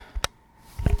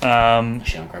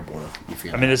Actually, I'll grab water.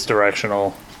 I mean, it's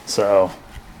directional, so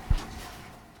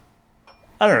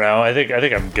I don't know. I think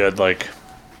I'm good. Like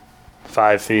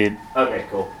 5 feet, Okay,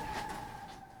 cool.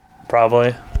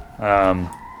 probably.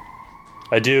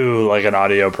 I do like an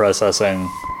audio processing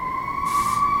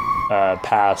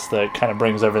pass that kind of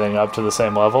brings everything up to the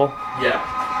same level. Yeah.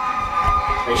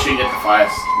 Make sure you get the fire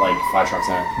trucks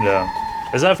in it. Yeah.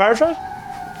 Is that a fire truck?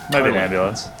 Might be an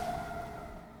ambulance.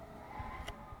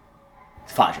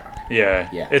 Fire truck. Yeah.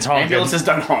 Yeah. It's honking. Ambulances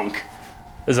don't honk.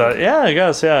 Is that? Yeah, I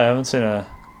guess. Yeah, I haven't seen a.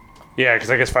 Yeah, because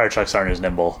I guess fire trucks aren't as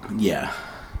nimble. Yeah.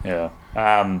 Yeah.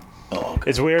 Okay.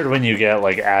 It's weird when you get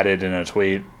like added in a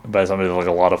tweet by somebody with like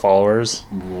a lot of followers.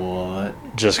 What?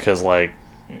 Just because like.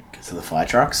 Because of the fire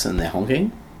trucks and they're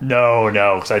honking? No,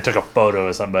 because I took a photo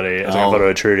of somebody. I took a photo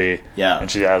of Trudy. Yeah. And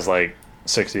she has like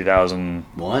 60,000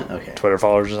 What? Okay. Twitter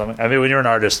followers or something. I mean, when you're an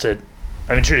artist,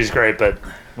 Trudy's great, but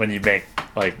when you make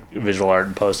like visual art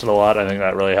and post it a lot, I think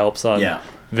that really helps on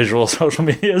visual social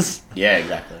medias. Yeah,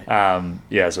 exactly.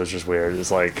 So it's just weird.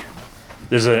 It's like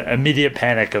there's an immediate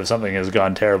panic of something has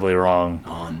gone terribly wrong.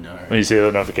 Oh no. When you see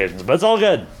the notifications, but it's all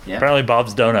good. Yeah. Apparently,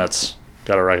 Bob's Donuts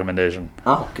got a recommendation.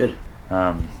 Oh, good.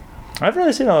 I've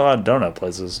really seen a lot of donut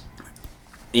places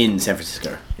In San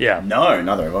Francisco? Yeah. No,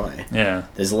 neither have I. Yeah.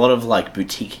 There's a lot of like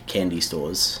boutique candy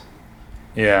stores.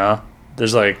 Yeah.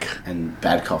 There's like and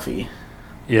bad coffee.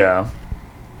 Yeah.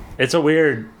 It's a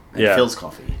weird. And Phil's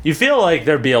coffee. You feel like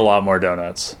there'd be a lot more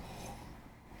donuts.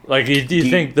 Like, do you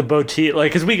think the boutique,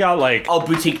 like, because we got like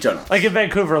boutique donuts. Like in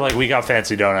Vancouver, like we got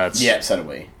fancy donuts. Yeah, so do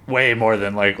we. Way more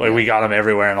than like we got them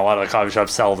everywhere, and a lot of the coffee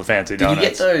shops sell the fancy donuts. Did you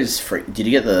get those free? Did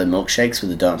you get the milkshakes with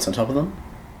the donuts on top of them?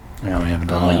 No, we haven't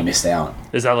done that. You missed out.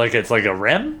 Is that like it's like a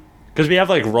rim? Because we have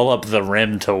like roll up the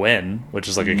rim to win, which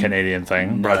is like a Canadian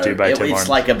thing brought to you by Tim Hortons. It's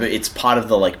like it's part of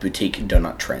the like boutique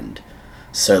donut trend.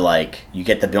 So like you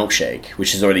get the milkshake,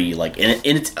 which is already like in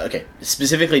its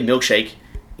specifically milkshake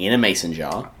in a mason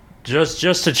jar.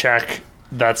 Just to check,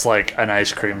 that's like an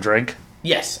ice cream drink.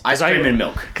 Yes, ice cream and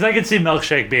milk. Because I could see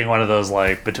milkshake being one of those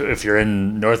like, if you're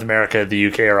in North America, the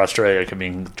UK, or Australia, it can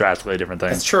mean drastically different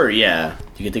things. That's true. Yeah,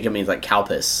 you could think it means like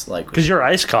Calpis, like because your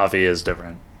iced coffee is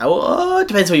different. Oh, it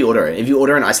depends what you order. If you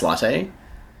order an iced latte,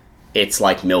 it's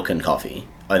like milk and coffee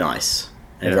and ice.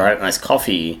 And if you order an iced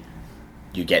coffee,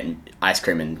 you get ice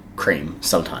cream and cream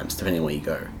sometimes, depending on where you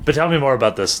go. But tell me more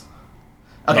about this.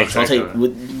 Okay, so I'll tell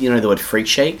you. You know the word freak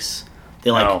shakes?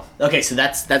 They're like, no. Okay, so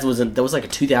that was like a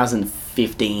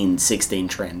 2015-16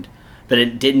 trend, but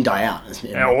it didn't die out.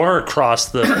 Or across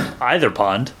the either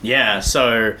pond. Yeah,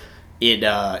 so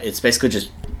it's basically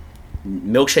just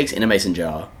milkshakes in a mason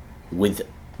jar with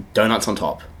donuts on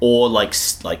top, or like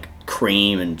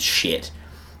cream and shit,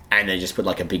 and they just put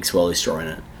like a big swirly straw in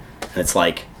it, and it's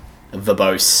like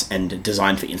verbose and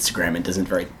designed for Instagram. It doesn't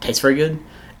taste very good.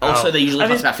 Also, they usually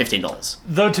cost about $15.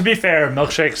 Though, to be fair,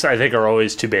 milkshakes, I think, are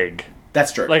always too big.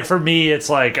 That's true. Like, for me, it's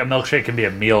like a milkshake can be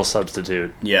a meal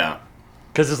substitute. Yeah.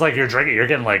 Because it's like you're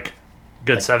getting like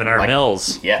good 700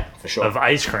 mils yeah, for sure. of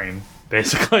ice cream,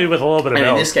 basically, with a little bit of milk.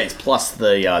 And in this case, plus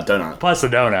the donut. Plus the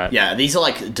donut. Yeah, these are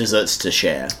like desserts to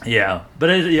share. Yeah. But,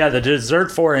 the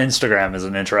dessert for Instagram is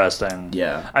an interesting...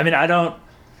 Yeah. I mean, I don't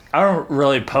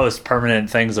really post permanent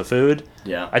things of food.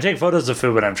 Yeah. I take photos of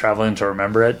food when I'm traveling to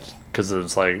remember it. Because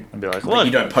it's like, I'd be like, look.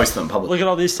 You don't post them publicly. Look at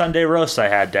all these Sunday roasts I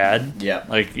had, Dad. Yeah.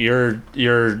 Like, your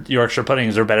Yorkshire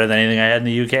puddings are better than anything I had in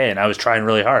the UK, and I was trying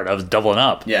really hard. I was doubling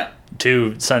up. Yeah.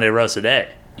 2 Sunday roasts a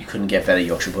day. You couldn't get better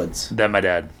Yorkshire puds. Than my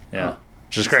dad. Yeah. Huh.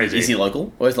 Which is crazy. Is he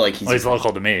local? Or is it like he's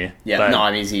local to me. Yeah. No,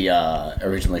 I mean, is he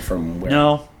originally from where?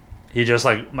 No. He just,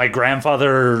 like, my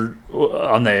grandfather,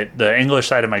 on the English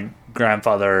side of my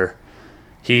grandfather,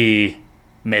 he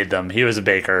made them. He was a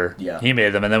baker. Yeah. He made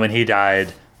them, and then when he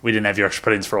died, we didn't have Yorkshire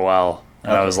puddings for a while,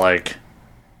 and I was like,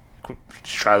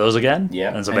 try those again?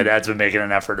 Yeah. And so my dad's been making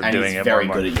an effort of doing it more and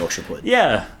more. Very good at Yorkshire pudding.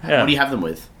 Yeah. What do you have them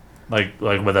with? Like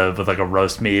with a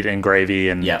roast meat and gravy,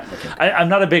 and yeah. Okay. I'm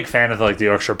not a big fan of like the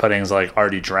Yorkshire puddings like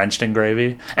already drenched in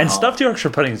gravy, and stuffed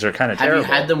Yorkshire puddings are kind of terrible. Have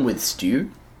you had them with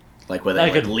stew? Like where they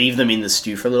could leave them in the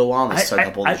stew for a little while and they soak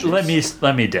up all the juice?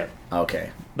 Let me dip. Okay.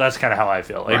 That's kind of how I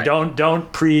feel. Like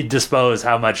don't predispose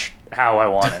how I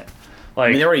want it. Like, I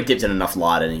mean, they're already dipped in enough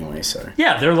lard anyway, so...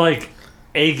 Yeah, they're like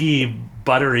eggy,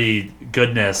 buttery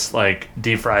goodness, like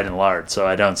deep fried in lard, so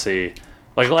I don't see...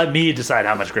 Like, let me decide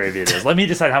how much gravy it is. Let me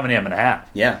decide how many I'm going to have.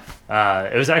 Yeah.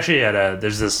 It was actually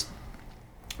there's this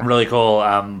really cool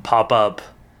pop-up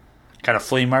kind of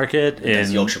flea market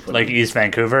in like East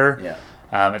Vancouver. Yeah.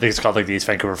 I think it's called like the East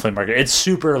Vancouver Flea Market. It's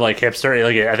super like hipster.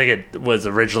 Like I think it was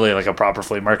originally like a proper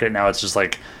flea market. Now it's just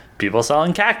like people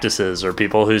selling cactuses or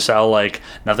people who sell like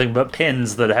nothing but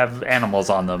pins that have animals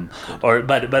on them.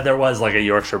 But there was like a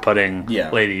Yorkshire pudding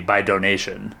lady by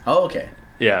donation. Oh, okay.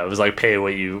 Yeah, it was like pay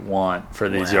what you want for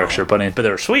these Wow. Yorkshire puddings, but they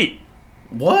were sweet.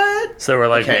 What? So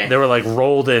they were like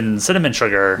rolled in cinnamon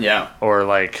sugar. Yeah. Or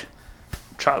like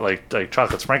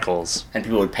chocolate sprinkles. And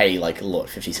people would pay like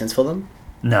 50 cents for them?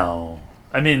 No.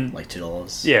 I mean, Like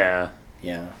 $2? yeah.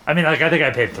 Yeah. I mean, like, I think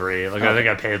I paid $3. Like, I think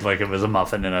I paid, like, it was a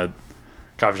muffin in a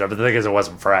coffee shop. But the thing is, it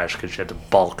wasn't fresh because you had to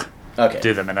bulk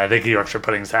do them. And I think Yorkshire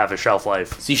puddings have a shelf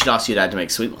life. So you should ask your dad to make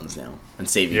sweet ones now and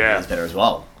see if he does better as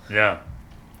well. Yeah.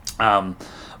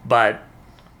 But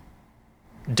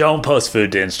don't post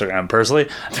food to Instagram, personally.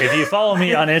 If you follow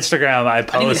me on Instagram, I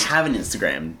post... I don't even have an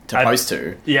Instagram to post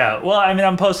to. Yeah. Well, I mean,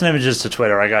 I'm posting images to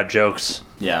Twitter. I got jokes.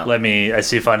 Yeah. I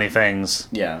see funny things.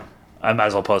 Yeah. I might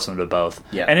as well post them to both.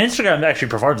 Yeah. And Instagram actually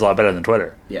performs a lot better than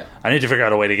Twitter. Yeah. I need to figure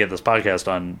out a way to get this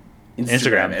podcast on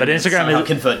Instagram. But Instagram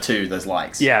convert to those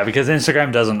likes. Yeah, because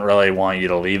Instagram doesn't really want you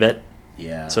to leave it.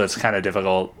 Yeah. So it's kind of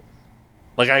difficult.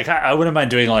 Like, I wouldn't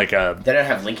mind doing like a... They don't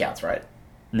have link outs, right?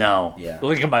 No. Yeah.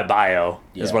 Link in my bio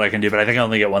is what I can do, but I think I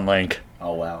only get one link.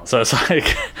 Oh, wow. So it's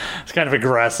like... it's kind of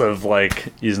aggressive,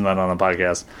 like, using that on a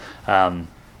podcast.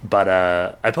 But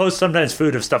I post sometimes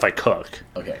food of stuff I cook.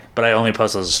 Okay. But I only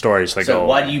post those as stories. So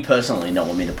why do you personally not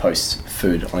want me to post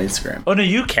food on Instagram? Oh, no,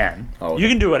 you can. Oh, okay. You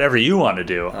can do whatever you want to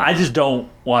do. I just don't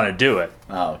want to do it.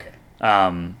 Oh, okay.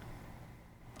 I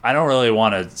don't really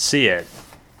want to see it,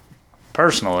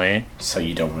 personally. So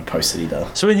you don't want to post it either?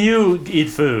 So when you eat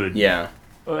food, Yeah.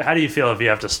 how do you feel if you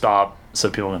have to stop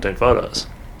so people can take photos?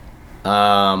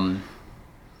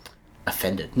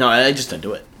 Offended. No, I just don't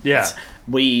do it. Yeah.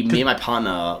 Me and my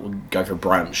partner would go for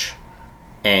brunch,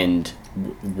 and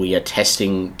we are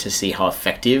testing to see how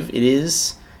effective it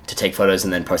is to take photos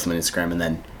and then post them on Instagram and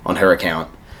then on her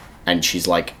account. And she's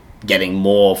like getting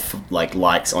more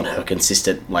likes on her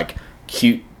consistent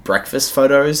cute breakfast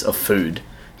photos of food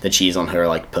that she is on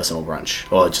her personal brunch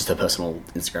or just her personal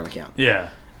Instagram account. Yeah.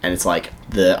 And it's like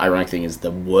the ironic thing is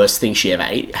the worst thing she ever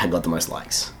ate had got the most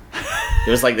likes.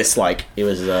 It was like this it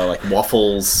was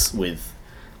waffles with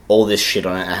all this shit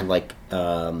on it. I had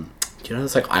do you know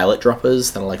those eyelet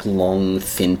droppers that are long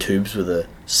thin tubes with a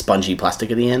spongy plastic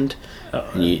at the end?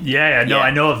 I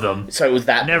know of them. So it was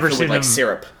that Never with seen them.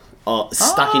 syrup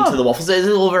stuck into the waffles. It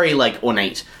was all very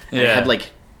ornate. And it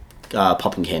had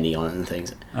popping candy on it and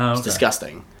things. Oh, It's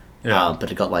disgusting. Yeah. But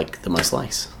it got the most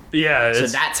likes. Yeah. So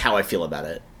that's how I feel about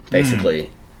it. Basically.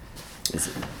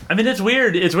 I mean, it's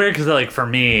weird. It's weird because for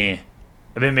me,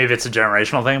 I mean, maybe it's a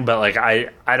generational thing, but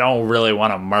I don't really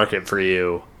want to market for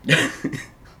you,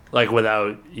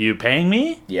 without you paying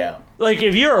me. Yeah.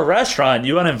 If you're a restaurant,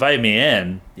 you want to invite me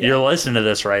in. Yeah. You're listening to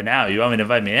this right now. You want me to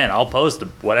invite me in? I'll post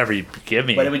whatever you give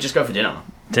me. Why don't we just go for dinner?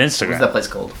 To Instagram. What's that place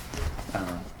called? I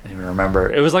don't even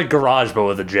remember. It was like Garage, but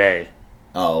with a J.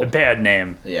 Oh. A bad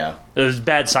name. Yeah. It was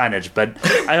bad signage, but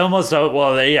I almost...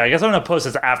 I guess I'm going to post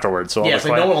this afterwards. So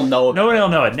so no one will know. Nobody will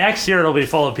know it. Next year, it'll be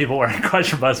full of people wearing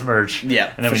Question Bus merch.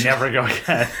 Yeah. And then we never go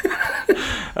again.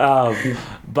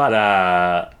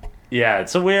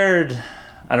 It's a weird...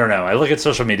 I don't know. I look at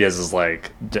social medias as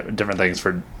different things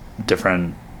for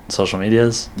different social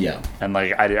medias. Yeah. And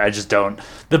I just don't...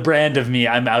 The brand of me,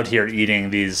 I'm out here eating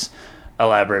these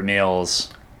elaborate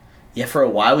meals... Yeah, for a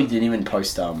while we didn't even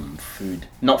post food.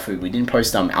 Not food. We didn't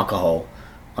post alcohol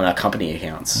on our company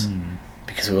accounts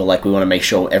because we were we want to make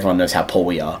sure everyone knows how poor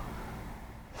we are.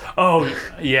 Oh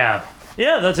yeah,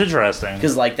 that's interesting.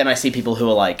 Because then I see people who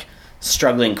are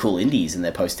struggling cool indies and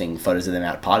they're posting photos of them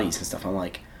out at parties and stuff. I'm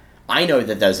I know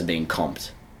that those are being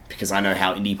comped because I know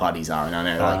how indie parties are, and I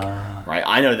know right.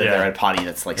 I know that they're at a party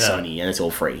that's Sony and it's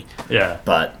all free. Yeah,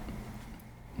 but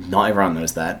not everyone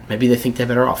knows that. Maybe they think they're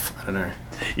better off. I don't know.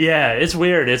 Yeah, it's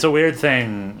weird. It's a weird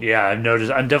thing. Yeah, I've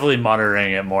noticed. I'm definitely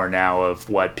monitoring it more now of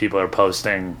what people are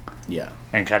posting. Yeah.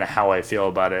 And kind of how I feel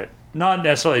about it. Not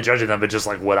necessarily judging them, but just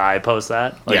would I post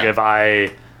that?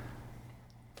 If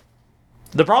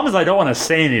the problem is I don't want to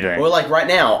say anything. Well, right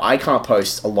now, I can't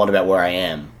post a lot about where I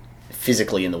am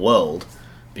physically in the world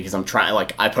because I'm trying.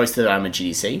 I posted that I'm at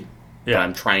GDC, but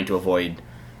I'm trying to avoid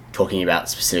talking about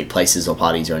specific places or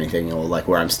parties or anything or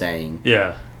where I'm staying.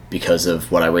 Yeah. Because of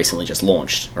what I recently just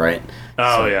launched, right?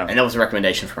 And that was a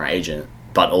recommendation from our agent,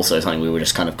 but also something we were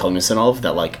just kind of cognizant of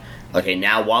that, okay,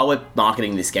 now while we're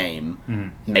marketing this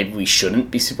game, maybe we shouldn't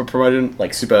be super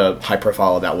promoted, super high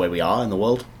profile about where we are in the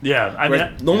world. Yeah,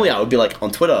 normally I would be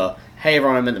on Twitter, hey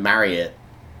everyone, I'm at the Marriott,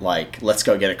 let's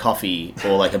go get a coffee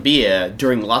or a beer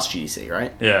during the last GDC,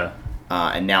 right? Yeah.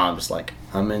 And now I'm just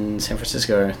I'm in San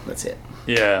Francisco. That's it.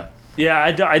 Yeah. Yeah,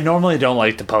 I normally don't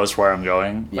like to post where I'm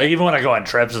going. Yeah. Like, even when I go on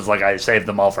trips, it's like I save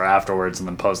them all for afterwards and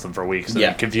then post them for weeks. And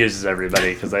Yeah. it confuses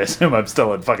everybody because they assume I'm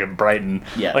still in fucking Brighton.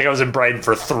 Yeah. Like, I was in Brighton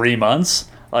for 3 months.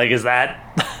 Like, is that...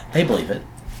 They believe it.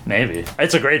 Maybe.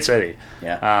 It's a great city.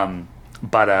 Yeah.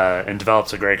 And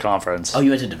Develop's a great conference. Oh, you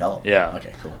went to develop? Yeah.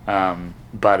 Okay, cool.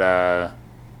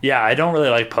 Yeah, I don't really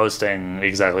like posting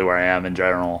exactly where I am in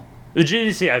general. The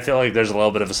GDC, I feel like there's a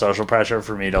little bit of a social pressure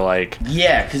for me to like.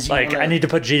 Yeah, because I need to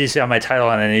put GDC on my title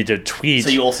and I need to tweet. So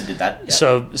you also did that.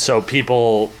 Yeah. So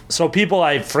people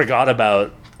I forgot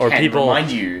about or Can people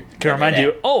remind you. can remind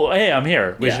you. Oh, hey, I'm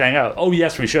here. We Yeah. should hang out. Oh,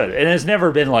 yes, we should. And it's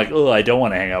never been like, oh, I don't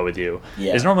want to hang out with you.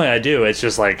 Yeah. It's normally I do. It's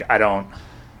just like I don't.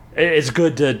 It's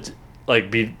good to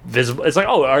like be visible. It's like,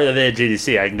 oh, are they at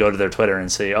GDC? I can go to their Twitter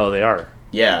and see. Oh, they are.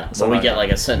 Yeah. So Something we like get that.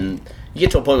 like a certain. You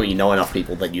get to a point where you know enough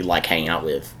people that you like hanging out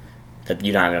with, that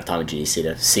you don't have enough time at GDC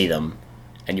to see them,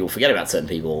 and you'll forget about certain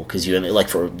people because you only like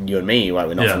for you and me, right?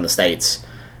 We're not Yeah. from the States,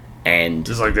 and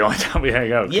Just like the only time we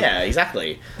hang out. yeah,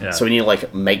 exactly. Yeah. So we need to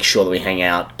like make sure that we hang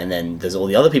out, and then there's all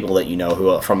the other people that you know who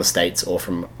are from the States or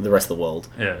from the rest of the world,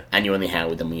 Yeah. and you only hang out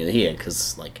with them when you're here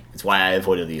because like it's why I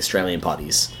avoided the Australian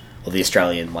parties or the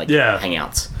Australian like Yeah.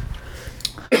 hangouts.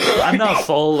 I'm not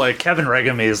full. Like Kevin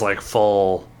Regami is like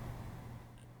full.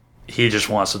 He just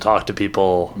wants to talk to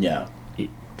people. Yeah. He-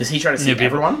 Does he try to see New people.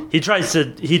 everyone? He tries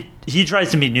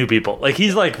to meet new people. Like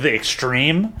he's like the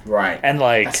extreme, Right. and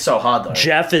like That's so hard though.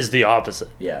 Jeff is the opposite.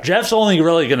 Yeah. Jeff's only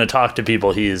really going to talk to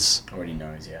people he's already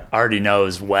knows. Yeah. already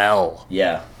knows well.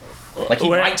 Yeah. Like he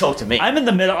Where- might talk to me. I'm in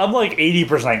the middle. I'm like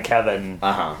 80% Kevin,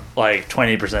 like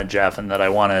 20% Jeff, and that I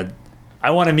want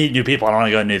to meet new people. I want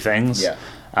to go to new things. Yeah.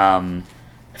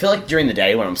 I feel like during the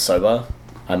day when I'm sober,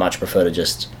 I much prefer to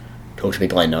just talk to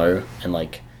people I know and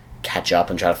like catch up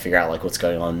and try to figure out like what's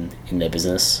going on in their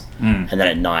business. And then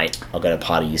at night, I'll go to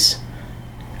parties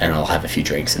and I'll have a few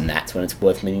drinks, and that's when it's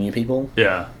worth meeting new people.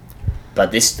 Yeah.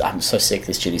 But I'm so sick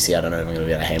this GDC. I don't know if I'm going to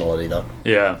be able to handle it either.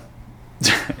 Yeah.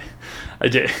 I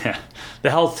did. The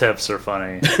health tips are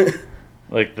funny.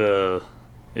 Like the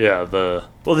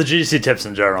GDC tips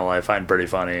in general I find pretty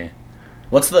funny.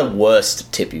 What's the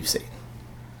worst tip you've seen?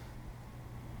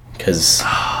 Because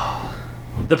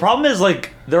The problem is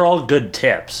like they're all good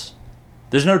tips.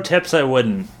 There's no tips I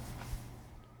wouldn't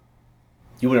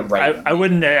you wouldn't rate. I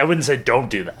wouldn't say don't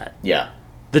do that. Yeah.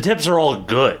 The tips are all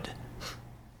good.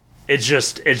 It's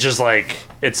just like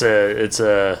it's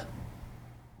a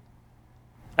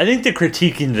I think the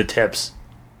critiquing the tips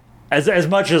as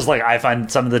much as like I find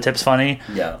some of the tips funny,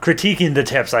 Yeah. critiquing the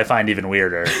tips I find even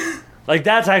weirder. Like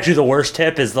that's actually the worst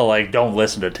tip is the like don't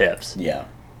listen to tips. Yeah.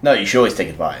 No, you should always take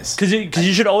advice. Because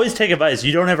you should always take advice.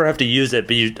 You don't ever have to use it,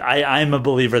 but I'm a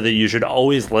believer that you should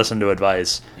always listen to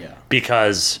advice. Yeah.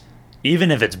 Because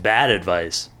even if it's bad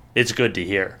advice, it's good to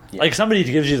hear. Yeah. Like somebody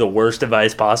gives you the worst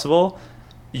advice possible,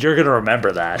 you're going to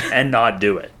remember that and not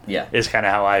do it. Yeah. Is kind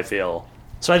of how I feel.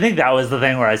 So I think that was the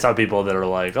thing where I saw people that are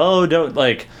like, oh,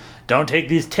 don't take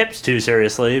these tips too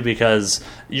seriously because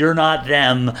you're not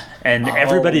them and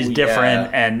everybody's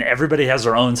different yeah. and everybody has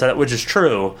their own setup, which is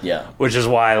true. Yeah. Which is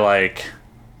why like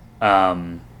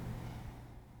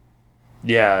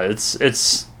yeah,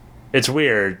 it's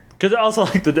weird because also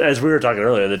like as we were talking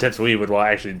earlier, the tips we would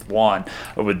actually want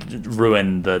would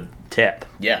ruin the tip.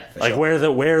 Yeah. for Like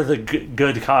sure. where the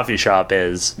good coffee shop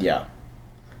is. Yeah.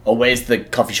 Or where's the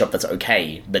coffee shop that's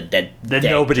okay, but then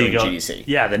Nobody goes. goes. GDC.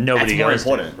 Yeah, then nobody That's more goes.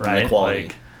 important than the right?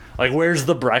 quality. Like where's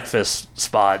the breakfast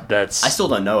spot? That's I still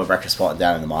don't know a breakfast spot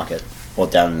down in the market or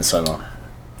down in the Soma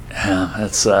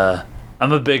that's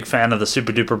I'm a big fan of the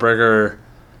Super Duper Burger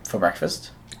for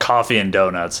breakfast. coffee and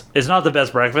donuts. It's not the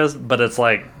best breakfast, but it's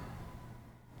like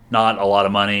not a lot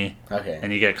of money, Okay.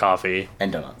 and you get coffee,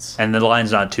 And donuts. and the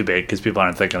line's not too big because people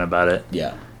aren't thinking about it.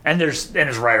 Yeah. And it's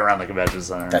right around the convention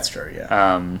center. That's true, yeah.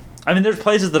 I mean, there's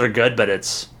places that are good, but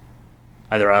it's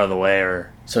either out of the way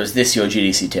or So is this your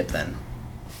GDC tip then?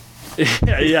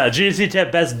 yeah. GDC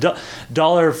tip best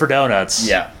dollar for donuts.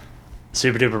 Yeah.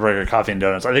 Super Duper Burger coffee and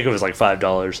donuts. I think it was like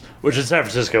 $5, which in San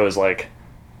Francisco is like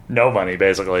no money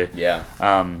basically. Yeah.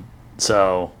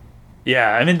 So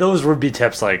yeah, I mean those would be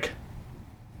tips like,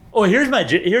 oh here's my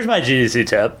GDC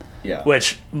tip, Yeah.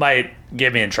 which might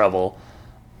get me in trouble,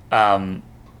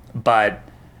 but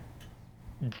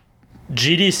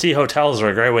GDC hotels are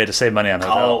a great way to save money on Oh,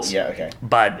 hotels. yeah, okay.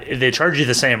 But they charge you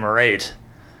the same rate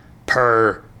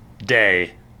per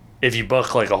day if you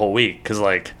book like a whole week. Because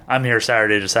like I'm here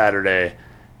Saturday to Saturday,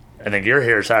 I think you're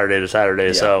here Saturday to Saturday.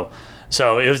 Yeah. So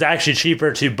So it was actually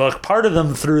cheaper to book part of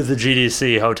them through the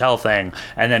GDC hotel thing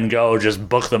and then go just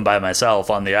book them by myself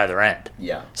on the other end.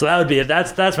 Yeah. So that would be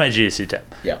that's my GDC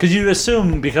tip. Yeah. Because you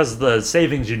assume because the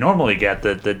savings you normally get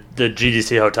that the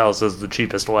GDC hotels is the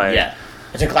cheapest way. Yeah.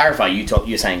 And to clarify,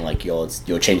 you're saying like you're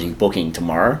changing booking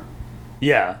tomorrow.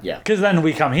 Yeah. Yeah. Because then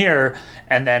we come here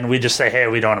and then we just say, hey,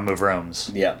 we don't want to move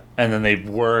rooms. Yeah. And then they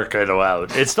work it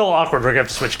out. It's still awkward. We're going to have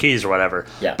to switch keys or whatever.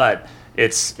 Yeah. But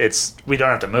it's we don't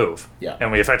have to move. Yeah.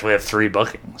 And we effectively have 3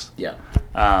 bookings. Yeah.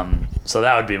 So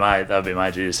that would be my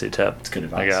GDC tip. It's good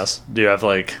advice. I guess. Do you have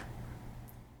like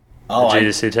a Oh,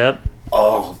 GDC tip?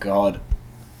 oh God.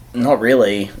 Not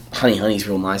really. Honey's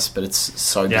real nice, but it's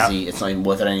so busy. Yeah. It's not even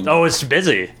worth it anymore. Oh, it's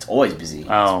busy. It's always busy.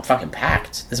 Oh. It's fucking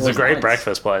packed. It's a great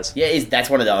breakfast place. Yeah, that's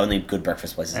one of the only good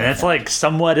breakfast places. And I've it's had. like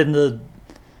somewhat in the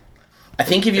I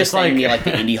think if you're it's staying like- near like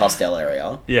the indie hostel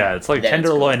area. yeah, it's like Then it's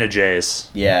Tenderloin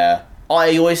adjacent. Yeah. I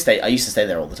used to stay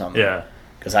there all the time. Yeah.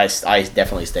 Because I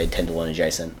definitely stayed Tenderloin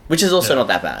adjacent, which is also Yeah. not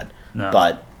that bad. No.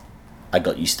 But I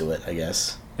got used to it, I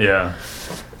guess. Yeah.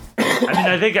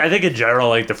 I mean, I think in general,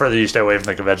 like the further you stay away from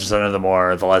the convention center,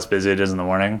 the less busy it is in the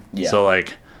morning. Yeah. So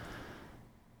like,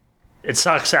 it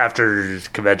sucks after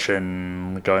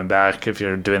convention going back if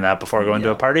you're doing that before going to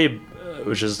Yeah. a party,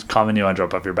 which is common. You want to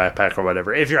drop off your backpack or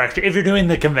whatever. If you're doing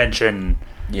the convention,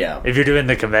 Yeah. if you're doing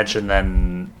the convention,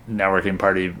 then networking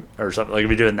party or something like if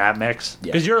you're doing that mix,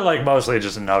 Yeah. because you're like mostly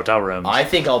just in hotel rooms. I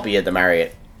think I'll be at the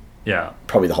Marriott yeah.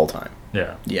 probably the whole time.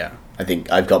 Yeah. Yeah. I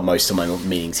think I've got most of my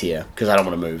meetings here because I don't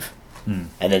want to move.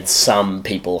 And then some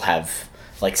people have,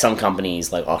 like some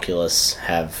companies like Oculus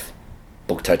have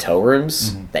booked hotel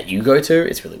rooms that you go to.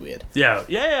 It's really weird. Yeah.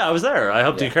 I was there. I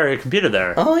helped you carry a computer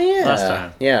there. Oh, yeah. Last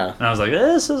time. Yeah. And I was like,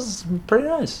 this is pretty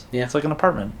nice. Yeah. It's like an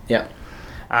apartment. Yeah.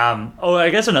 I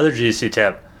guess another GDC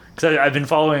tip, because I've been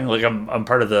following, like, I'm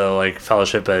part of the, like,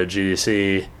 fellowship at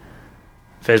GDC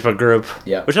Facebook group,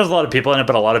 Yeah. which has a lot of people in it,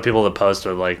 but a lot of people that post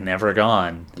are, like, never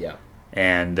gone. Yeah.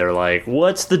 And they're like,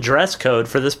 what's the dress code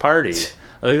for this party?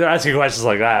 Like, they're asking questions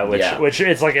like that, which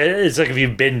it's like if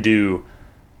you've been to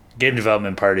game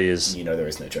development parties. You know there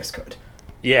is no dress code.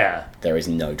 Yeah. There is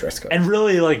no dress code. And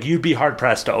really, like, you'd be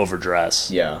hard-pressed to overdress.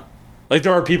 Yeah. Like,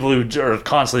 there are people who are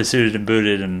constantly suited and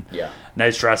booted and Yeah.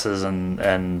 nice dresses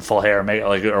and full hair,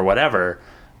 like, or whatever,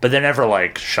 but they're never,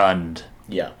 like, shunned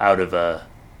Yeah. out of a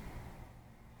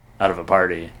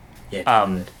party. Yeah.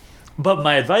 But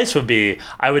my advice would be,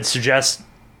 I would suggest,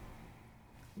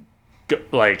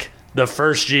 like, the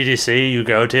first GDC you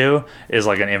go to is,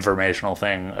 like, an informational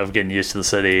thing of getting used to the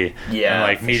city Yeah, and,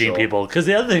 like, for meeting sure. people. Because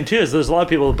the other thing, too, is there's a lot of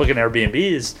people booking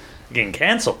Airbnbs getting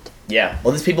canceled. Yeah.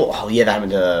 Well, there's people. Oh, yeah, that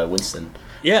happened to Winston.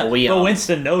 Yeah, We, but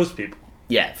Winston knows people.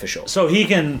 Yeah, for sure. So he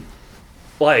can,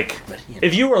 like, you know.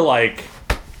 if you were like,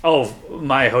 oh,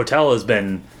 my hotel has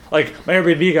been, like, my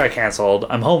Airbnb got canceled,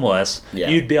 I'm homeless, Yeah.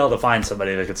 you'd be able to find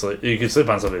somebody that could sleep, you could sleep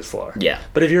on somebody's floor. Yeah.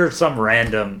 But if you're some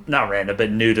random, not random,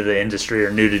 but new to the industry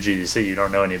or new to GDC, you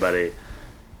don't know anybody.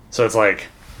 So it's like,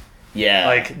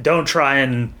 Yeah. don't try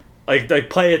and, like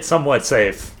play it somewhat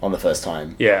safe. On the first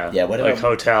time. Yeah. Yeah, what like about-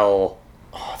 hotel,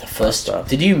 Oh, the first stuff.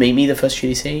 Did you meet me the first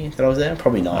GDC that I was there?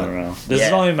 Probably not. I don't know. This is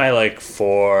Yeah. only my, like,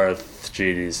 4th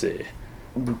GDC,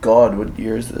 God, what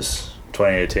year is this?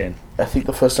 2018. I think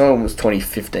the first time was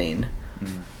 2015.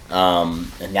 And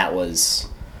that was...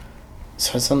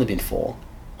 So it's only been 4.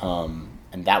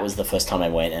 And that was the first time I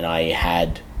went, and I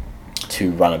had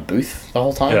to run a booth the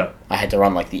whole time. Yeah. I had to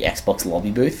run, like, the Xbox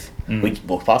lobby booth. We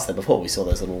walked past that before. We saw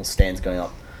those little stands going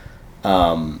up.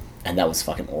 And that was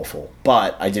fucking awful.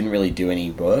 But I didn't really do any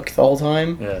work the whole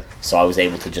time. Yeah. So I was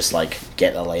able to just, like,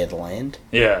 get a lay of the land.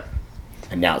 Yeah.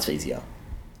 And now it's easier.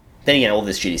 Then again, all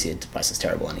this GDC advice is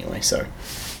terrible anyway, so...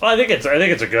 Well, I think it's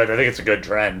a good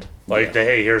trend. Like, Yeah. the,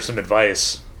 hey, here's some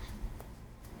advice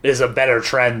is a better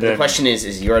trend The than question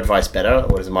is your advice better,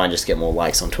 or does mine just get more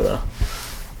likes on Twitter?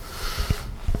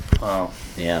 oh,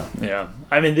 Yeah. yeah.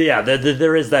 I mean, yeah,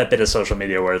 there is that bit of social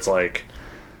media where it's like,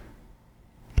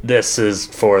 this is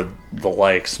for the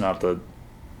likes, not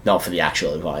Not for the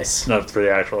actual advice. for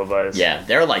the actual advice. Yeah,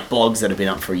 there are like blogs that have been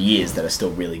up for years that are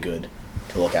still really good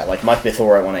to look at. Like Mike Bithell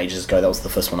wrote one ages ago. That was the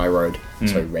first one I read,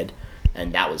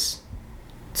 and that was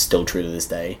still true to this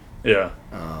day. Yeah.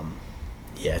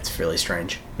 Yeah, it's really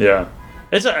strange. Yeah.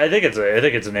 I think it's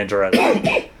an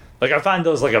interesting. Like, I find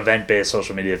those, like, event-based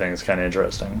social media things kind of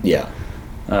interesting. Yeah.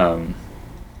 Yeah,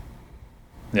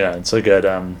 it's a good.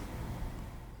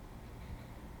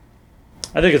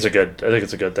 I think it's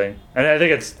a good thing, and I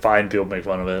think it's fine. People make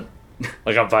fun of it.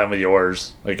 Like, I'm fine with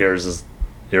yours. Like, yours is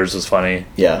funny.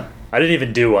 Yeah. I didn't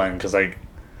even do one because, like,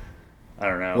 I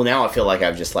don't know. Well, now I feel like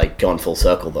I've just like gone full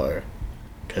circle though,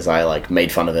 because I like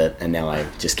made fun of it, and now I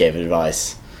just gave it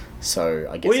advice. So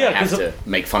I guess I have to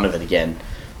make fun of it again,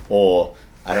 or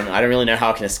I don't really know how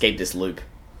I can escape this loop.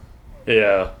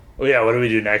 Yeah. Well, yeah. What do we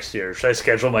do next year? Should I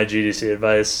schedule my GDC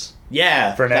advice?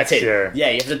 Yeah, for next year. Yeah,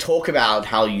 you have to talk about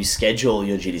how you schedule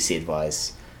your GDC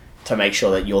advice to make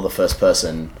sure that you're the first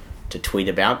person to tweet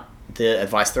about the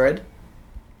advice thread.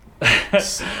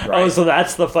 Right. Oh, so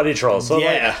that's the funny troll. So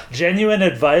yeah, like, genuine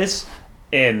advice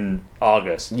in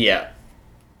August. Yeah,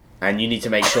 and you need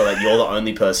to make sure that you're the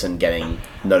only person getting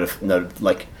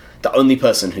like the only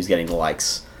person who's getting the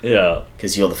likes. Yeah,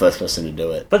 because you're the first person to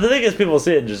do it. But the thing is, people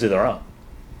see it and just do their own.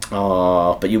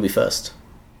 Oh, but you'll be first.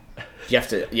 You have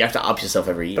to up yourself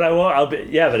every year. But I won't. I'll be.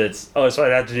 Yeah, but it's. Oh, so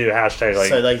I'd have to do hashtag like.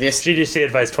 So like this GDC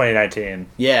advice 2019.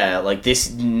 Yeah, like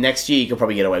this next year you could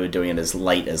probably get away with doing it as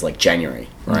late as like January,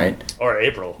 right? Or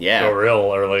April. Yeah, or real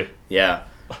early. Yeah.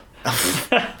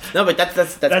 No, but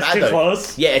that's bad, too though.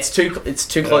 Close. Yeah, it's too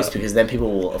close because then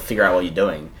people will figure out what you're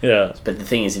doing. Yeah. But the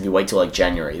thing is, if you wait till like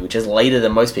January, which is later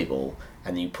than most people,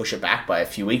 and then you push it back by a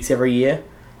few weeks every year,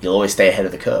 you'll always stay ahead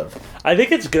of the curve. I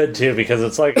think it's good too because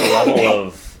it's like a level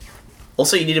of.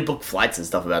 Also, you need to book flights and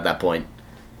stuff about that point.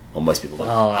 Well, most people do.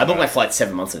 Oh, I book my flights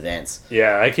 7 months in advance.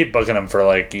 Yeah, I keep booking them for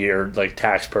like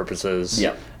tax purposes.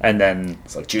 Yeah. And then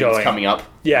it's like June's coming up.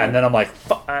 Yeah, and then I'm like,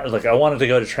 I wanted to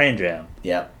go to Train Jam.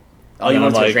 Yeah. Oh, you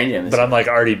wanted to go to Train Jam? But I'm like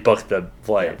already booked the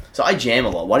flight. Yeah. So I jam a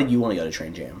lot. Why did you want to go to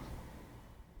Train Jam?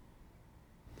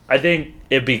 I think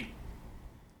it'd be.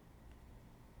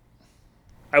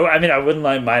 I mean, I wouldn't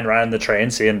mind riding the train,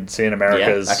 seeing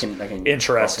America's I can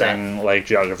interesting like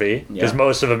geography, because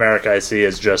most of America I see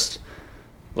is just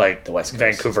like the West Coast.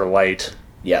 Vancouver light.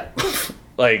 Yeah.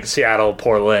 Like Seattle,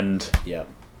 Portland. Yeah.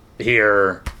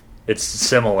 Here, it's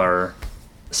similar.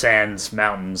 Sands,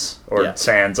 mountains, or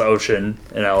sands, ocean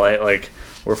in LA. Like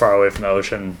we're far away from the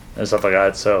ocean and stuff like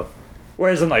that. So,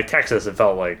 whereas in like Texas, it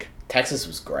felt like Texas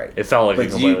was great. It felt like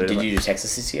did you do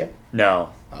Texas this year?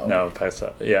 No. No, PAX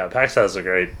South. Yeah, PAX South is a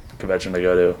great convention to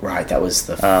go to. Right, that was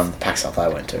the PAX South I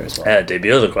went to as well. Yeah,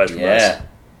 debut of the Quest for us.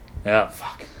 Yeah.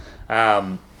 Fuck.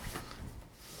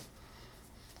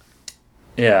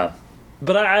 Yeah.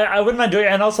 But I wouldn't mind doing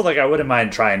it, and also, like, I wouldn't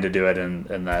mind trying to do it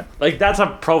in that. Like, that's a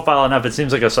profile enough. It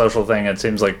seems like a social thing. It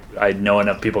seems like I know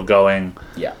enough people going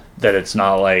that it's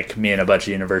not like me and a bunch of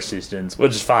university students,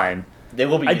 which is fine. There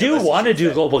will be. I do want to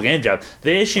do Global Game Jam.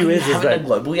 The issue is that... done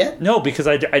Global yet? No, because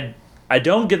I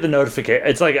don't get the notification.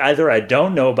 It's like either I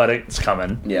don't know about it's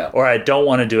coming, or I don't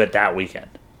want to do it that weekend.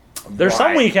 There's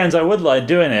some weekends I would like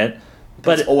doing it,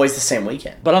 but it's always the same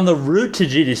weekend. But on the route to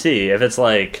GDC, if it's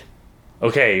like,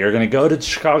 okay, you're going to go to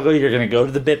Chicago, you're going to go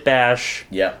to the Bit Bash,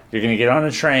 you're going to get on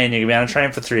a train, you're going to be on a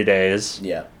train for 3 days,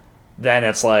 then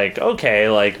it's like, okay,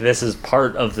 like this is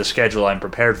part of the schedule, I'm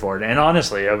prepared for it. And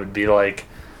honestly, I would be like,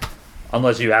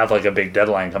 unless you have like a big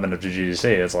deadline coming up to GDC,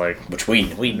 it's like, which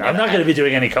we I'm not going to be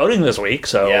doing any coding this week,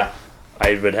 so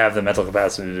I would have the mental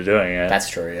capacity to doing it. That's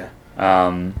true, yeah.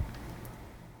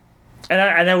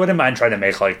 And I wouldn't mind trying to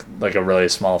make like a really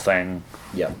small thing.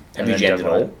 Yeah. Have you jammed it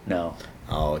all? No.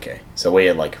 Oh, okay. So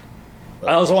we're like.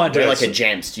 I also want to do like a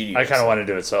jam studio. I kind of want to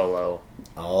do it solo.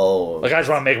 Oh. Like I just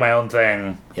want to make my own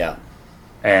thing. Yeah.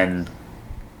 And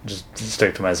just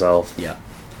stick to myself. Yeah.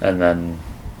 And then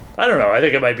I don't know. I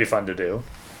think it might be fun to do.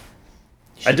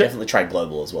 You should definitely try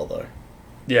global as well, though.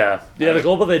 Yeah. Yeah, the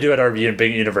global they do at our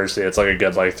big university, it's like a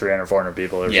good like 300, 400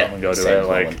 people or something go to it.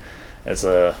 Like it's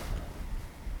a.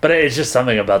 But it's just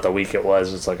something about the week it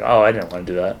was. It's like, oh, I didn't want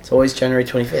to do that. It's always January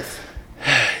 25th.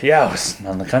 Yeah, it was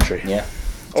not in the country. Yeah.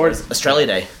 Or it's Australia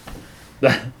Day.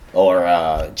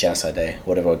 Or Genocide Day,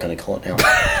 whatever we're going to call it now.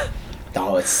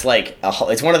 No, it's like,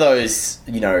 it's one of those,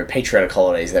 patriotic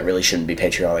holidays that really shouldn't be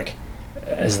patriotic.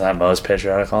 Isn't that most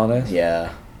patriotic holidays?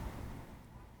 Yeah.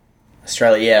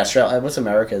 Australia. What's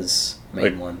America's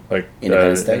main one? Like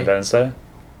Independence Day? Independence Day?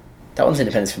 That one's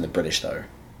independence from the British, though.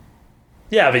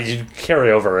 Yeah, but you carry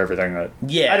over everything that...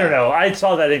 Yeah. I don't know. I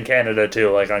saw that in Canada,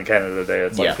 too. Like, on Canada Day,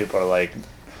 it's like people are like...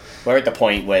 We're at the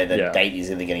point where the date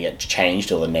is either going to get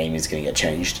changed or the name is going to get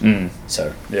changed.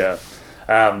 So... Yeah.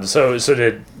 So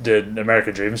did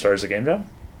American Dream start as a game jam?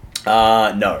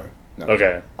 No.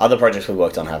 Okay. Other projects we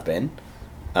worked on have been.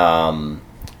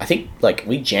 I think, like,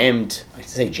 we jammed... I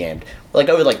say jammed. Like,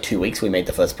 over, 2 weeks, we made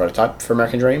the first prototype for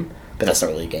American Dream, but that's not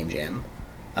really a game jam.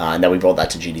 And then we brought that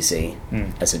to GDC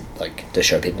as to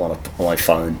show people on my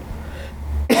phone.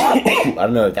 I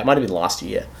don't know. That might have been last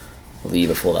year or the year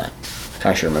before that. I can't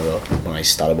actually remember when I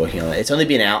started working on it. It's only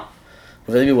been out.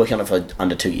 We've only been working on it for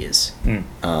under 2 years.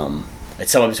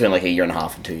 It's somewhere between a year and a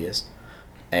half and 2 years.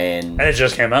 And it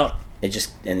just came out. It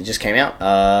just came out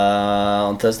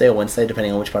on Thursday or Wednesday,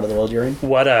 depending on which part of the world you're in.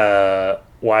 What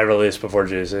Why release before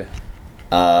GDC?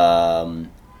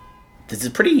 This is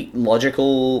pretty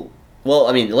logical. Well,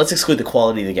 I mean, let's exclude the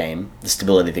quality of the game, the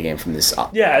stability of the game from this.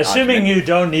 Yeah, assuming argument. You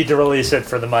don't need to release it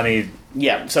for the money.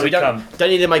 Yeah, so we don't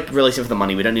need to release it for the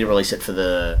money. We don't need to release it for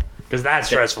the because that's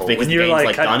stressful. Because when you're the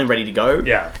game's done and ready to go.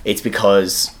 Yeah, it's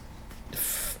because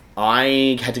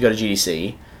I had to go to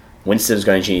GDC. Winston was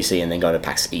going to GDC and then go to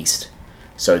PAX East.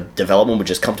 So development would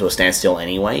just come to a standstill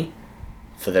anyway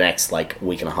for the next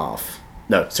week and a half.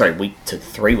 No, sorry, week to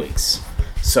 3 weeks.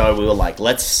 So we were like,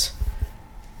 let's.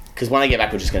 Because when I get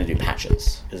back, we're just going to do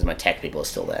patches because my tech people are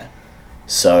still there.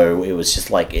 So it was just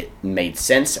it made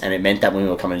sense, and it meant that when we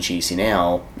were coming to GDC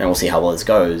now, and we'll see how well this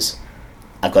goes,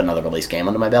 I've got another release game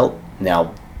under my belt.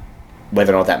 Now,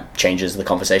 whether or not that changes the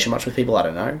conversation much with people, I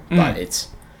don't know. But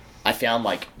I found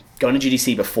going to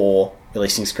GDC before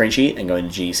releasing Screen Sheet and going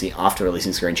to GDC after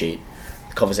releasing Screen Sheet,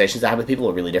 the conversations I have with people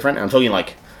are really different. And I'm talking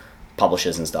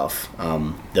publishers and stuff.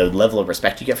 The level of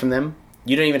respect you get from them.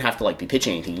 You don't even have to be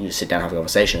pitching anything. You just sit down and have a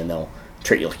conversation, and they'll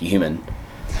treat you like a human.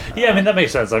 Yeah, I mean that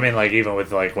makes sense. I mean, even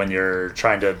with when you're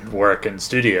trying to work in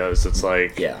studios, it's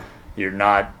you're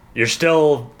gonna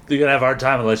have a hard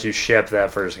time unless you ship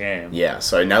that first game. Yeah.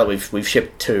 So now that we've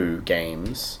shipped 2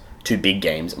 big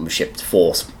games, and we've shipped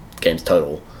 4 games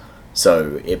total,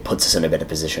 so it puts us in a better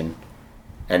position.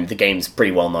 And the game's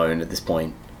pretty well known at this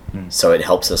point, so it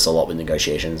helps us a lot with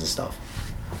negotiations and stuff.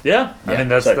 Yeah, I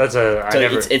mean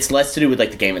it's less to do with the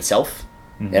game itself,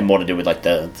 and more to do with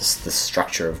the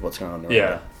structure of what's going on.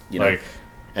 Yeah,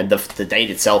 and the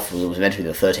date itself was meant to be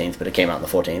the 13th, but it came out on the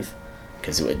 14th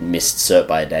because it missed cert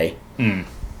by a day.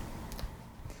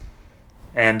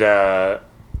 And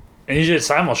you did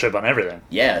simul ship on everything.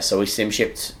 Yeah, so we sim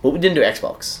shipped, but we didn't do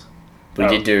Xbox. We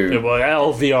did do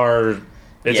VR.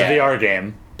 It's a VR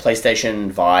game. PlayStation,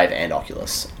 Vive, and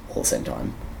Oculus all at the same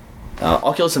time.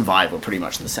 Oculus and Vive were pretty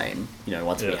much the same.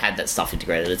 Once we had that stuff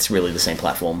integrated, it's really the same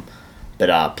platform. But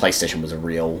PlayStation was a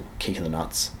real kick in the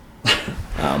nuts.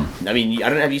 I mean, I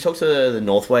don't know. Have you talked to the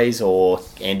Northways or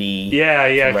Andy?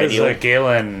 Yeah, because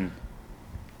Galen,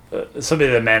 somebody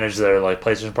that managed their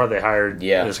PlayStation part, they hired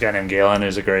this guy named Galen,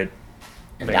 who's a great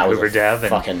Vancouver dev.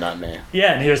 Fucking nightmare.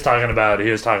 Yeah, and he was talking about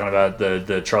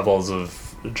the troubles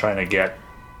of trying to get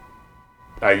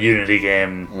a Unity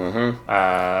game,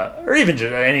 or even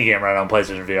just any game right on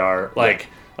PlayStation VR.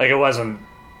 It wasn't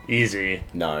easy.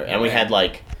 No, and we had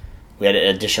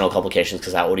additional complications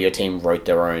because our audio team wrote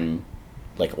their own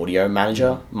audio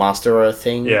manager masterer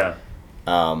thing. Yeah.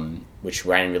 Which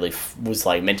ran really was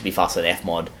meant to be faster than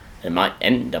Fmod, and it might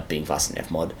end up being faster than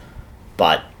Fmod,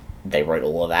 but they wrote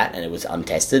all of that and it was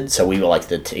untested. So we were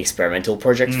the experimental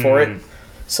project for it.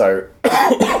 So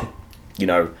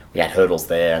we had hurdles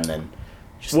there, and then.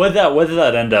 What did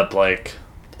that end up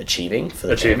achieving for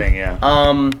the game? Yeah.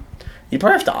 You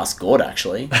probably have to ask Gord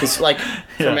actually, because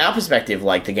from our perspective,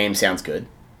 the game sounds good.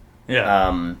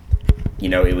 Yeah.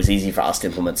 It was easy for us to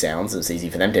implement sounds. It was easy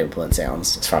for them to implement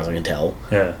sounds, as far as I can tell.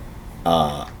 Yeah.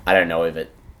 I don't know if it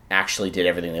actually did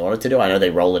everything they wanted to do. I know they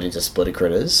roll it into splitter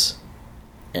critters,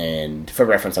 and for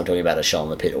reference, I'm talking about a Shell in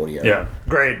the Pit audio. Yeah.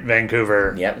 Great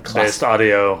Vancouver. Yep. Based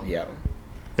audio. Yeah.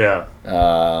 Yeah.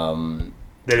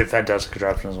 They did fantastic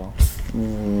contraption as well.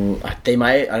 They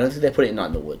might. I don't think they put it in Night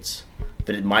in the Woods,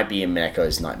 but it might be in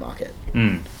Mineko's Night Market.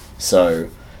 Mm. So,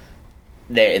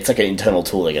 it's an internal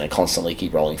tool they're going to constantly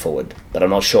keep rolling forward. But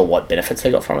I'm not sure what benefits they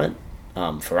got from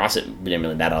it. For us, it didn't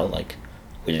really matter.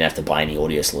 We didn't have to buy any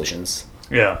audio solutions.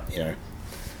 Yeah.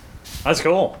 That's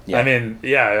cool. Yeah. I mean,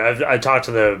 I talked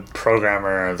to the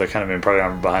programmer, the kind of main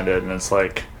programmer behind it, and it's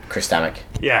Chris Damick.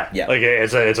 Yeah.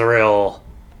 It's a real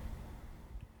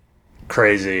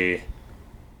crazy,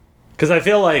 because I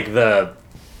feel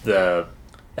the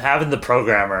having the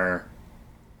programmer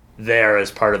there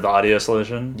as part of the audio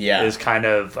solution is kind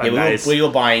of nice. We were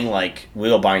buying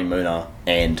Muna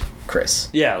and Chris.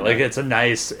 Yeah, it's a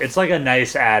nice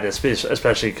add,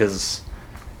 especially because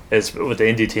it's with the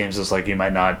indie teams. It's you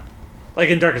might not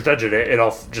in Darkest Dungeon. It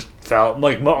all just fell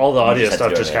all the audio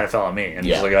stuff just kind of fell on me, and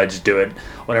I just do it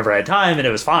whenever I had time, and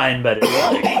it was fine. But it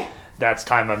was that's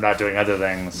time I'm not doing other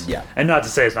things. Yeah. And not to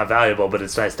say it's not valuable, but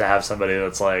it's nice to have somebody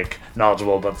that's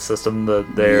knowledgeable about the system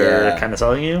that they're kind of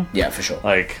selling you. Yeah, for sure.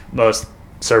 Most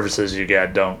services you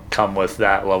get don't come with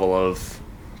that level of.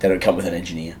 They don't come with an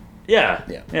engineer. Yeah.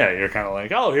 Yeah. Yeah, you're kind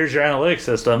of oh, here's your analytics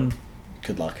system.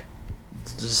 Good luck.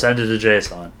 Just send it to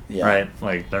JSON. Yeah.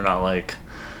 Right? They're not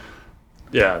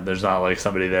there's not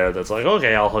somebody there that's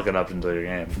okay, I'll hook it up into your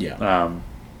game. Yeah.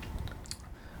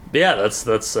 But yeah, that's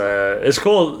it's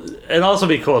cool. It'd also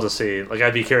be cool to see.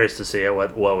 I'd be curious to see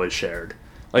what was shared.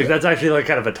 Like, that's actually, like,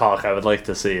 kind of a talk I would like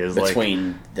to see, is,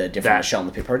 between the different that- Michelle and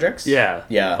the Pip projects? Yeah.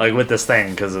 Yeah. Like, with this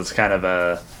thing, because it's kind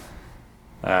of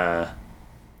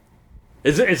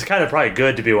it's kind of probably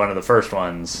good to be one of the first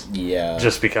ones. Yeah.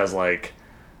 Just because, like,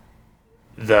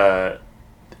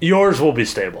 yours will be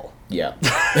stable. Yeah.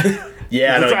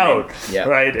 Yeah, I know It's what you mean. out. Yeah.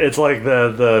 Right? It's like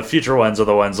the future ones are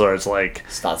the ones where it's like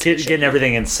Starts getting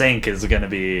everything in sync is gonna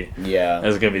be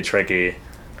tricky.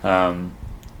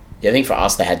 Yeah, I think for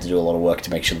us, they had to do a lot of work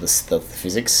to make sure the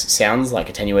physics sounds like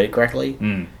attenuated correctly.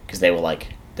 Because they would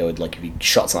if you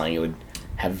shot something, it would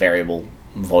have variable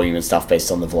volume and stuff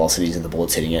based on the velocities of the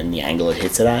bullets hitting it and the angle it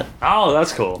hits it at. Oh,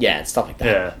 that's cool. Yeah, and stuff like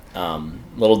that. Yeah.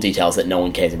 Little details that no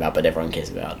one cares about, but everyone cares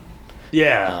about.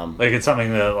 Yeah. Like, it's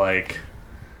something that, like,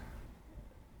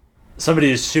 somebody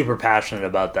who's super passionate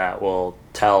about that will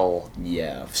tell.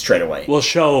 Yeah, straight away. Will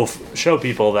show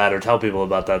people that, or tell people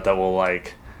about that will,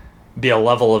 like, be a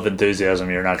level of enthusiasm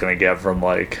you're not going to get from,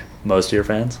 like, most of your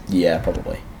fans. Yeah,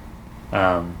 probably.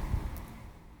 And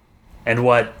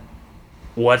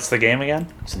what's the game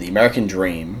again? So the American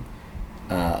Dream.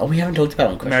 We haven't talked about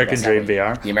it on Question American Best, Dream have we?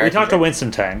 VR. The American We talked to Dream.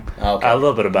 Winston Tang. Oh, okay. A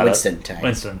little bit about Winston it. Tang.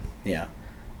 Winston. Yeah.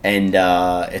 And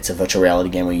it's a virtual reality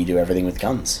game where you do everything with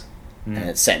guns. And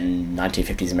it's set in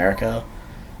 1950s America.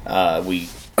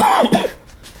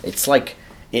 It's like,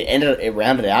 it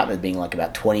rounded out as being like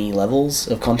about 20 levels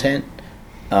of content.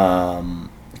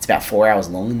 It's about 4 hours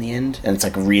long in the end, and it's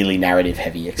like really narrative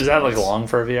heavy experience. Is that, like, long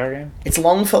for a VR game? It's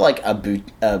long for like a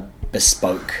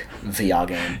bespoke VR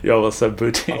game. You almost said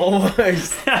boutique.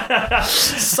 Almost.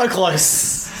 So close.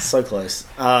 So close.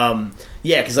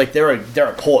 Yeah, because like there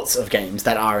are ports of games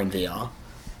that are in VR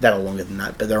that are longer than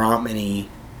that, but there aren't many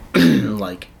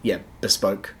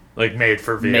bespoke. Like, made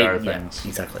for VR things. Yeah,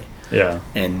 exactly. Yeah.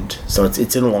 And so it's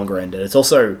in the longer end. And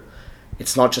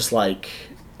it's not just like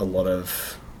a lot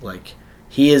of like,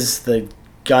 here's the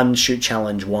gun shoot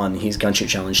challenge 1, here's gun shoot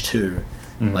challenge 2.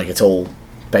 Like, it's all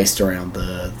based around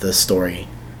the story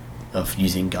of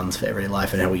using guns for everyday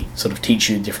life and how we sort of teach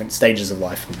you different stages of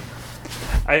life.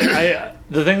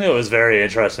 The thing that was very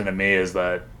interesting to me is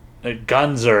that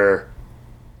guns are,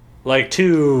 like,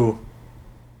 to,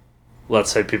 let's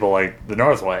say, people like the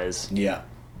Northways. Yeah.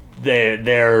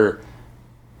 They're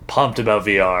pumped about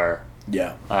VR.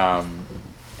 Yeah.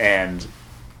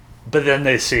 But then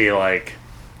they see, like,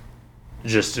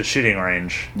 just a shooting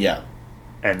range. Yeah.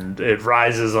 And it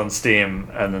rises on Steam,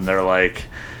 and then they're like,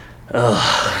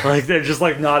 ugh. Like, they're just,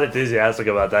 like, not enthusiastic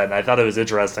about that. And I thought it was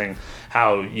interesting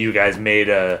how you guys made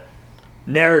a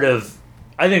narrative,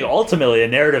 I think ultimately a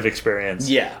narrative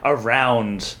experience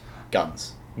around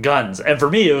Guns. And for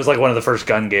me, it was like one of the first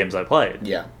gun games I played.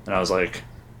 Yeah. And I was like,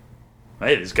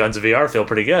 hey, these guns in VR feel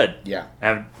pretty good. Yeah.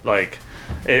 And, like,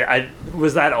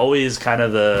 was that always kind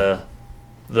of the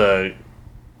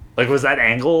like, was that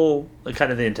angle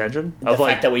kind of the intention? The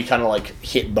fact that we kind of like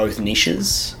hit both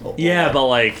niches? But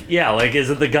like, is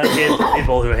it the gun game for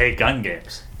people who hate gun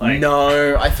games? Like,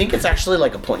 no, I think it's actually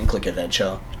like a point and click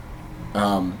adventure.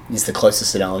 Is the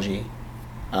closest analogy.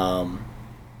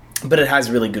 But it has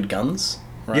really good guns.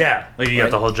 Right? Yeah, like you got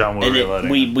the whole John Woo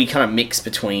reloading. We kind of mix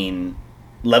between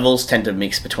levels, tend to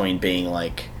mix between being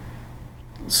like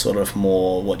sort of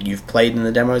more what you've played in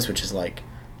the demos, which is like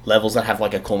levels that have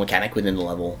like a core mechanic within the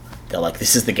level. They're like,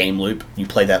 this is the game loop, you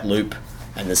play that loop,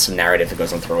 and there's some narrative that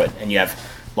goes on through it, and you have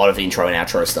a lot of intro and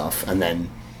outro stuff, and then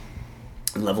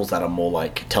levels that are more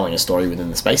like telling a story within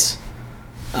the space.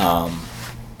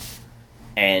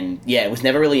 And yeah, it was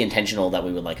never really intentional that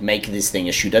we would like make this thing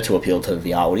a shooter to appeal to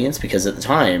the VR audience, because at the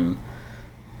time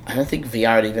I don't think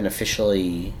VR had even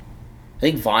officially, I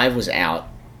think Vive was out,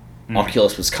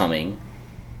 Oculus was coming,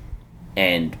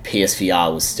 and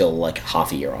PSVR was still like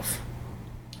half a year off.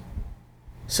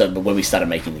 So, but when we started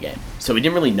making the game, so we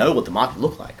didn't really know what the market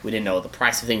looked like. We didn't know what the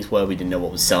price of things were. We didn't know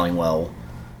what was selling well.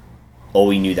 All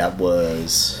we knew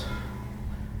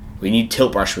we knew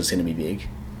Tilt Brush was going to be big.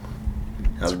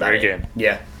 That's a great game.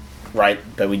 Yeah, right.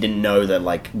 But we didn't know that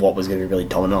like what was going to be really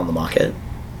dominant on the market.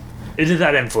 Did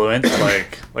that influence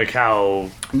like how?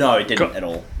 No, it didn't at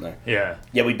all. No. Yeah.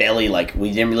 Yeah, we barely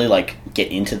we didn't really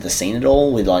get into the scene at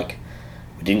all. We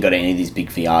didn't go to any of these big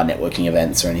VR networking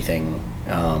events or anything.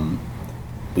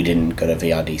 We didn't go to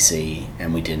VRDC,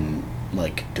 and we didn't we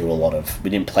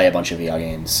didn't play a bunch of VR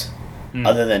games,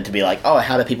 other than to be like, oh,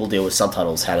 how do people deal with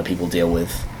subtitles? How do people deal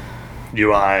with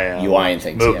UI and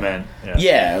things? Movement.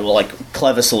 Yeah, well, like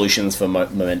clever solutions for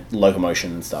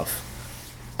locomotion and stuff.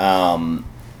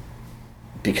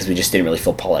 Because we just didn't really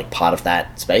feel part of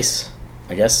that space,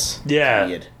 I guess. Yeah.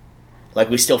 Weird. Like,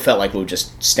 we still felt like we were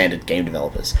just standard game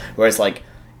developers. Whereas, like,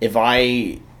 if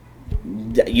I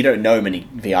you don't know many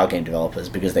VR game developers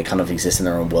because they kind of exist in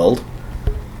their own world.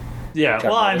 Yeah,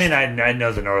 well, I mean, I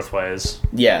know the Northways.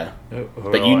 Yeah,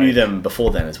 but you knew them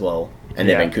before then as well, and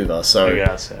they're Vancouver. So, I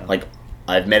guess, yeah.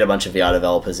 I've met a bunch of VR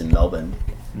developers in Melbourne,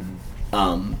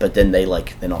 but then they're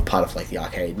not part of the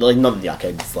arcade. Not that the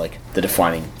arcade is the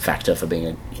defining factor for being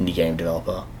an indie game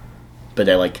developer, but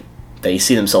they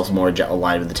see themselves more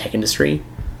aligned with the tech industry,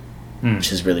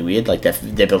 which is really weird.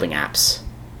 They're building apps.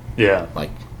 Yeah.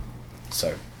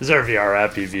 So. Is there a VR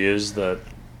app you've used that?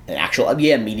 An actual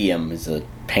Medium is a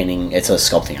painting. It's a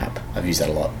sculpting app. I've used that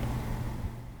a lot.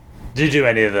 Did you do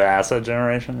any of the asset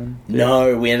generation?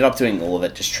 No, we ended up doing all of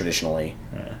it just traditionally.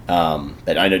 Yeah.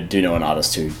 But I do know an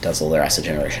artist who does all their asset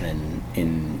generation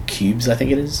in Cubes, I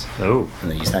think it is. Oh.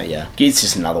 And they use that, yeah. It's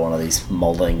just another one of these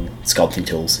modeling, sculpting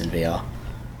tools in VR.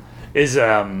 Is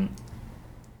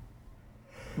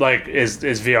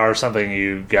VR something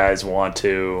you guys want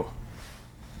to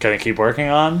kind of keep working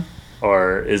on?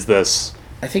 Or is this...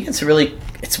 I think it's weird,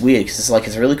 because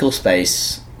it's a really cool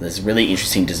space. There's really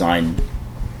interesting design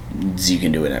you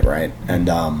can do in it, right? And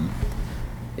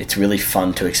it's really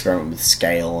fun to experiment with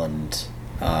scale and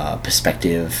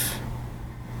perspective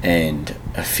and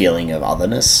a feeling of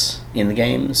otherness in the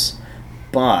games,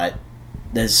 but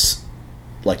there's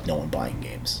no one buying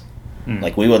games.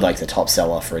 We were the top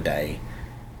seller for a day,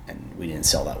 and we didn't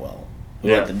sell that well. We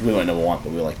weren't number one,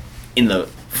 but we were in the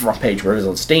front page reviews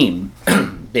on Steam.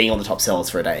 Being on the top sellers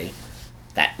for a day,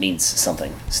 that means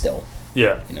something still.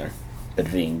 Yeah.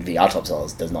 But being VR top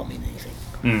sellers does not mean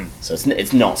anything. So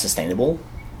it's not sustainable.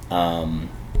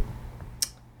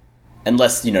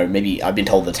 Unless, maybe I've been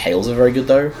told the tails are very good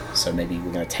though, so maybe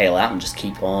we're going to tail out and just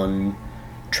keep on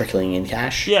trickling in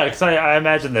cash. Yeah, because I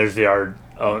imagine there's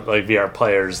VR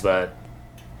players that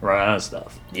run out of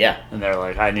stuff. Yeah. And they're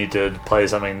I need to play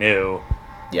something new.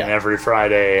 Yeah. And every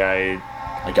Friday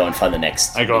I go and find the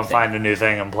next. I go and find a new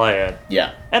thing and play it.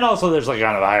 Yeah. And also there's kind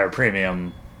of a higher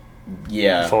premium.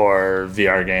 Yeah. For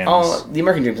VR games. Oh, the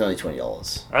American Dream's only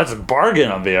 $20. That's a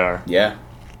bargain on VR. Yeah.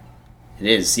 It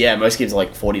is. Yeah, most games are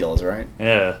 $40, right?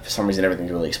 Yeah. For some reason,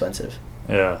 everything's really expensive.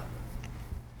 Yeah.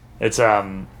 It's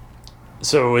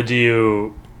So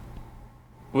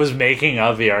was making a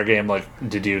VR game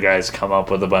did you guys come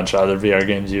up with a bunch of other VR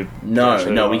games you?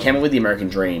 No. We came up with the American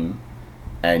Dream,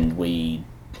 and we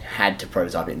had to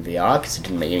prototype it in VR because it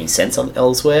didn't make any sense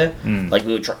elsewhere. We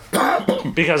would try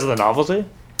because of the novelty.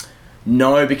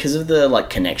 No, because of the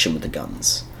connection with the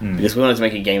guns. Because we wanted to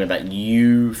make a game about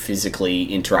you physically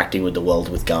interacting with the world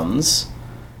with guns,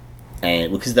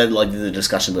 and because they're the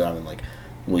discussion we're having,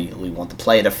 we want the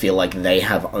player to feel like they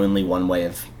have only one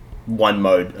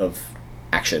mode of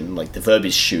action. The verb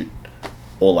is shoot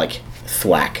or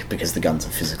thwack because the guns are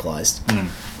physicalized.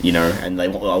 And I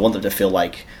want them to feel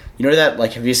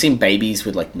that have you seen babies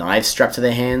with knives strapped to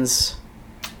their hands?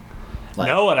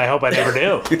 No, and I hope I never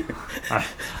do. I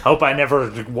hope I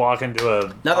never walk into a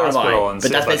hospital and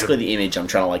but that's basically the image I'm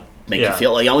trying to make you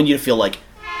feel. I want you to feel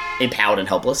empowered and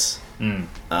helpless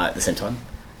at the same time,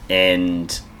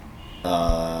 and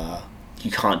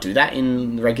you can't do that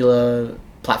in regular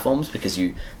platforms because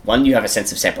you have a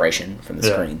sense of separation from the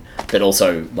screen, but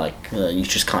also you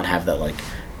just can't have that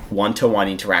one-to-one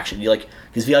interaction.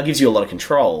 Because VR gives you a lot of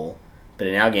control, but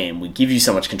in our game we give you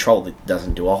so much control that it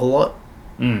doesn't do a whole lot.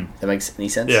 That makes any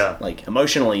sense? Yeah.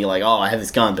 Emotionally, you're oh, I have this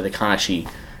gun, but it can't actually,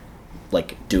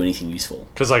 do anything useful.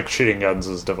 Because, shooting guns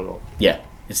is difficult. Yeah.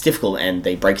 It's difficult, and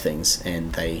they break things,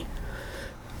 and they...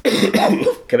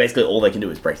 basically, all they can do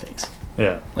is break things.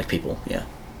 Yeah. Like people, yeah.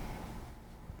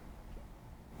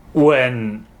 What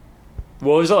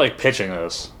was it like pitching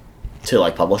this?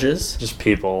 To, publishers? Just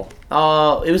people.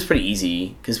 It was pretty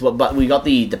easy, but we got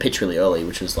the pitch really early,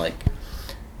 which was,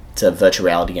 it's a virtual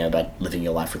reality game about living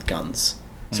your life with guns.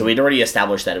 So we'd already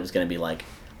established that it was going to be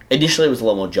initially it was a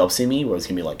lot more job simmy, where it was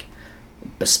going to be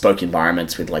bespoke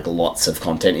environments with lots of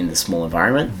content in the small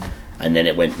environment, and then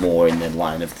it went more in the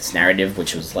line of this narrative,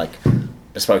 which was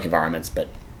bespoke environments, but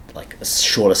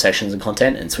shorter sessions of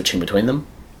content and switching between them.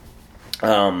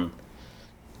 And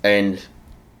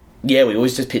yeah, we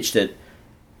always just pitched it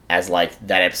as that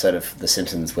episode of The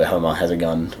Simpsons where Homer has a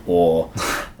gun, or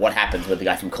what happens when the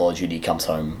guy from Call of Duty comes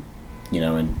home,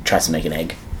 and tries to make an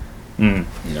egg.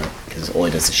 Because all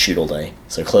he does is shoot all day.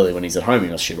 So clearly when he's at home, he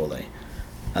must shoot all day.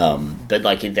 But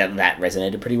that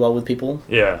resonated pretty well with people.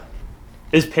 Yeah.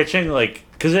 Is pitching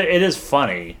because it is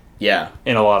funny. Yeah.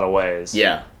 In a lot of ways.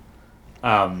 Yeah.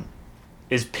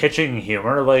 Is pitching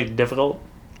humor difficult?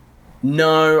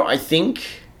 No, I think...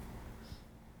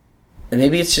 And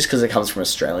maybe it's just because it comes from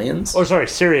Australians. Oh, sorry,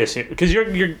 serious humor. Because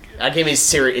your our game is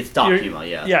serious. It's dark humor,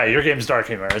 yeah. Yeah, your game's dark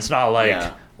humor. It's not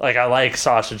like I like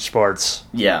Sausage Sports,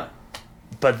 Yeah.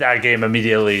 but that game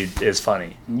immediately is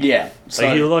funny. Yeah. So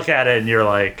Like you look at it and you're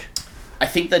like, I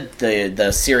think that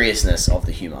the seriousness of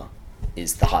the humor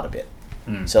is the harder bit.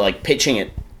 So like pitching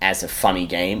it as a funny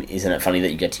game, isn't it funny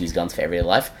that you get to use guns for everyday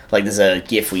life? Like there's a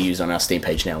GIF we use on our Steam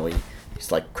page now where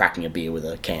it's like cracking a beer with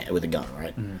a gun,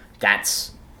 right?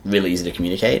 That's really easy to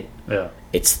communicate. yeah.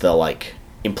 It's the like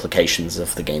implications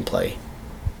of the gameplay.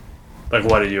 Like,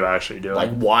 what are you actually doing?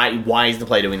 Like why is the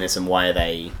player doing this, and why are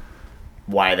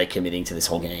they committing to this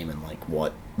whole game, and like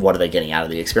what are they getting out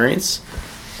of the experience?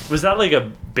 Was that like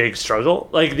a big struggle?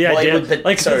 Like the idea,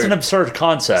 like so it's an absurd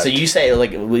concept. So you say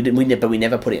like we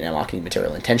never put it in our marketing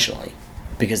material intentionally,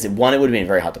 because one, it would have been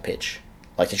very hard to pitch,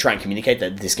 like to try and communicate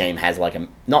that this game has like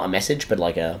not a message but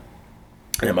like an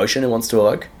emotion it wants to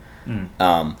evoke.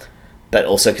 But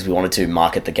also because we wanted to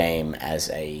market the game as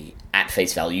a at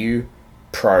face value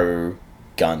pro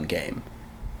gun game.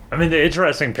 I mean, the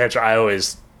interesting pitch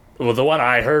the one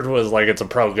I heard was like it's a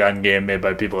pro gun game made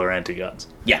by people who are anti guns.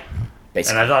 Yeah,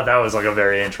 basically. And I thought that was like a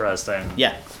very interesting.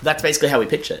 Yeah, that's basically how we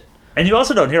pitch it. And you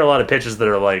also don't hear a lot of pitches that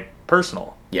are like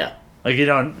personal. Yeah. Like you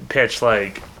don't pitch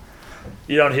like,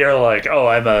 you don't hear like, oh,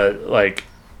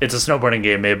 it's a snowboarding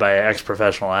game made by an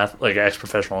ex-professional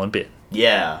Olympian.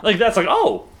 Yeah. Like that's like,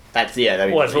 oh, That'd be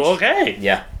what's okay?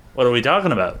 Yeah. What are we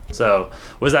talking about? So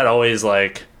was that always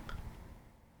like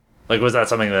was that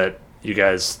something that you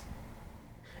guys?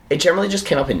 It generally just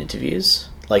came up in interviews.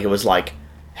 Like it was like,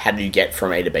 how do you get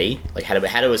from A to B? Like how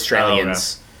do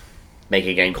Australians make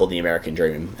a game called The American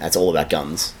Dream? That's all about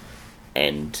guns.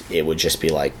 And it would just be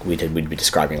like we'd be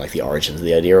describing like the origins of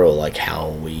the idea, or like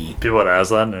how we People would ask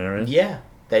that in interviews? Yeah.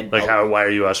 Like why are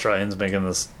you Australians making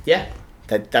this? Yeah.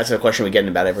 That's a question we get in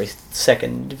about every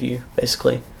second interview,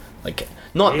 basically. Like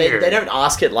not they don't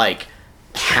ask it like,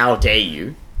 how dare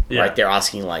you? Yeah. Right? They're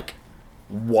asking like,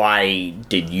 why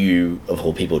did you of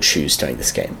all people choose to make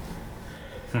this game?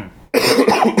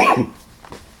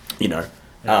 You know.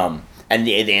 Yeah. And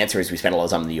the answer is we spend a lot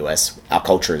of time in the US. Our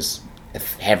culture is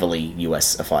heavily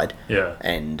US-ified. Yeah.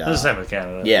 And it's the same with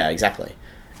Canada. Yeah, exactly.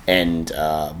 And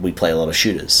we play a lot of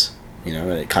shooters, you know,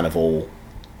 and it kind of all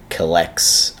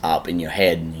collects up in your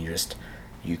head, and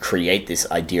you create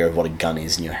this idea of what a gun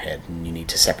is in your head, and you need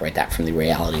to separate that from the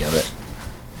reality of it.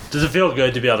 Does it feel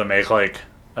good to be able to make like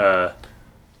a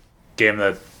game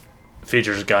that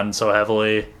features guns so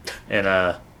heavily in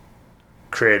a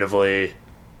creatively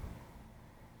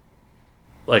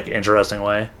like interesting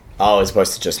way? Oh, as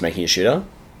opposed to just making a shooter,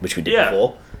 which we did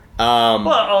before.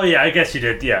 I guess you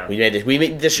did. Yeah, we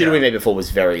made the shooter we made before was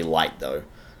very light though.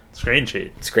 Screen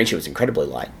sheet. The screen sheet was incredibly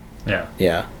light. Yeah.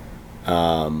 Yeah.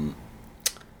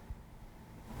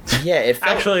 Yeah, it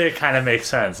felt... Actually, it kind of makes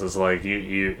sense. It's like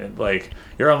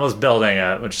you're almost building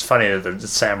which is funny that they're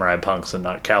just samurai punks and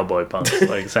not cowboy punks.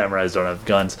 Like samurais don't have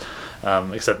guns,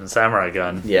 except in Samurai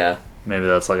Gun. Yeah. Maybe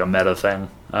that's like a meta thing.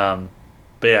 But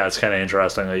yeah, it's kind of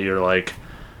interesting that you're like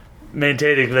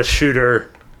maintaining the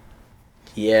shooter.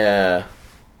 Yeah.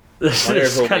 This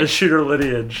kind of shooter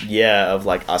lineage. Yeah, of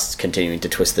like us continuing to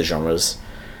twist the genres.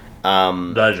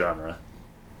 The genre.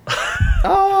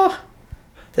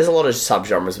 There's a lot of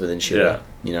subgenres within shooter,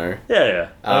 you know? Yeah.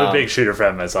 I'm a big shooter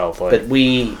fan myself. Like. But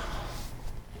the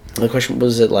question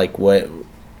was, what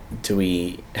do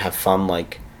we have fun,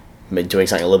 like, doing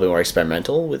something a little bit more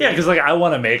experimental with? Yeah, because, like, I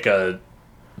want to make a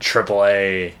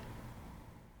AAA,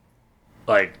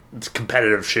 like,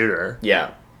 competitive shooter.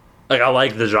 Yeah. Like, I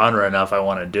like the genre enough, I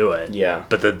want to do it. Yeah.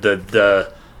 But the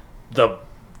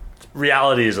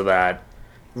realities of that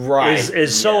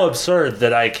is so absurd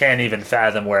that I can't even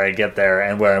fathom where I get there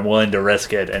and where I'm willing to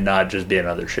risk it and not just be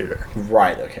another shooter.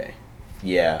 Right, okay.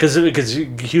 Yeah. Because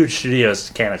huge studios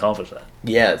can't accomplish that.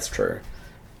 Yeah, it's true.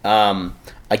 I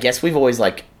guess we've always,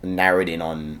 like, narrowed in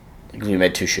on... Because we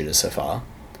made 2 shooters so far.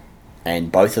 And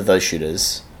both of those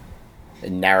shooters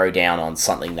narrow down on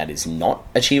something that is not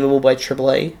achievable by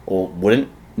AAA, or wouldn't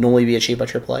normally be achieved by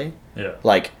AAA. Yeah.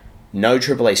 Like, no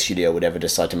AAA studio would ever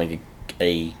decide to make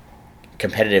a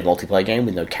competitive multiplayer game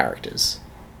with no characters.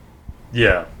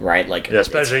 Yeah. Right? Like, yeah,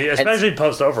 especially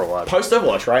post Overwatch. Post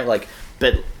Overwatch, right? Like,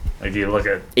 but like you look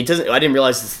at it doesn't. I didn't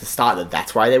realize at the start that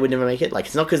that's why they would never make it. Like,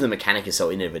 it's not because the mechanic is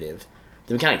so innovative.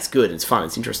 The mechanic's good. It's fun.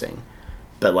 It's interesting.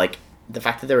 But like the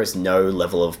fact that there is no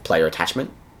level of player attachment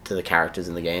to the characters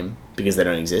in the game because they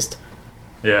don't exist.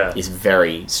 Yeah. Is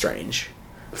very strange.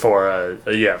 For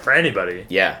anybody.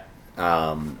 Yeah.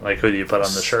 Like, who do you put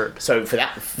on the shirt? So for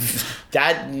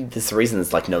that's the reason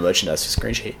there's like no merchandise for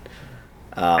screen sheet.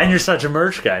 And you're such a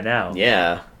merch guy now.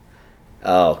 Yeah.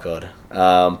 Oh god.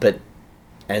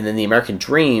 And then the American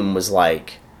Dream was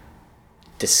like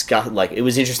discuss, like, it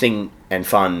was interesting and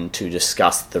fun to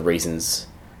discuss the reasons.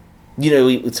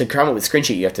 To come up with screen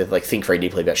sheet, you have to, like, think very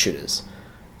deeply about shooters.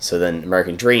 So then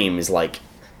American Dream is like,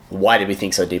 why did we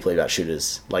think so deeply about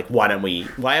shooters? Like, why are we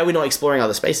not exploring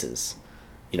other spaces?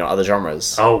 Other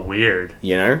genres. Oh, weird.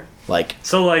 Like...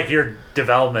 So, like, your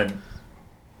development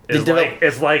is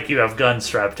it's like you have guns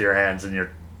strapped to your hands and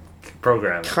you're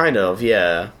programming. Kind of,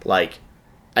 yeah. Like,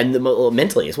 and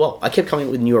mentally as well. I kept coming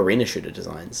up with new arena shooter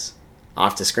designs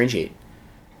after screen sheet.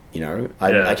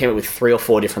 I came up with 3 or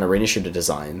 4 different arena shooter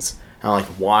designs. And I'm like,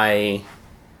 why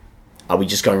are we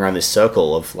just going around this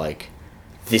circle of, like,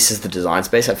 this is the design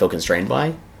space I feel constrained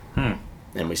by?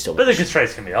 And we still... But the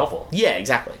constraints can be helpful. Yeah,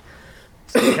 exactly.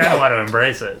 So you kind of want to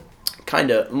embrace it.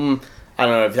 Kind of. I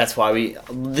don't know if that's why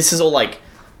this is all, like,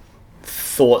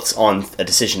 thoughts on a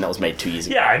decision that was made 2 years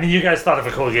ago. Yeah, I mean, you guys thought of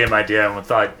a cool game idea and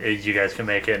thought you guys could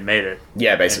make it and made it.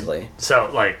 Yeah, basically. And so,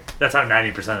 like, that's how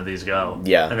 90% of these go.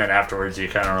 Yeah. And then afterwards you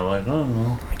kind of were like, oh,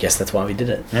 well. I guess that's why we did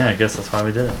it. Yeah, I guess that's why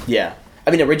we did it. Yeah.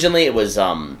 I mean, originally it was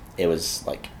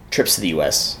like, trips to the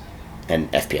US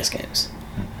and FPS games.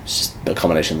 It's just a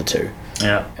combination of the two.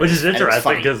 Yeah. Which is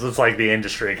interesting because it's like the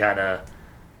industry kind of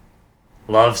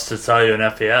loves to sell you an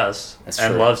FPS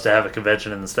and loves to have a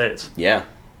convention in the States. Yeah.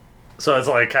 So it's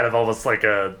like kind of almost like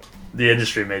the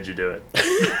industry made you do it.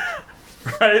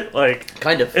 Right? Like,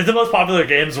 kind of. If the most popular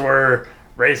games were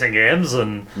racing games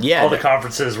and all the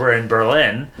conferences were in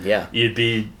Berlin, you'd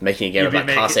be making a game about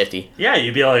car safety. Yeah,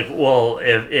 you'd be like, well,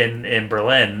 if in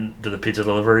Berlin, do the pizza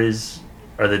deliveries,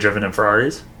 are they driven in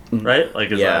Ferraris? Right?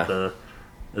 Like, is that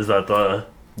the...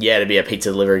 Yeah, it'd be a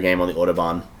pizza delivery game on the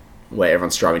Autobahn where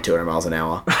everyone's driving 200 miles an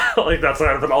hour. Like, that's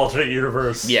kind of an alternate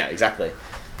universe. Yeah, exactly.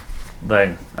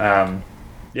 Thing.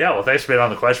 Well, thanks for being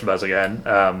on the Question Buzz again.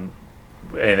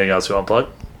 Anything else you want to plug?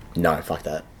 No, fuck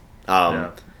that.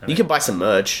 You can buy some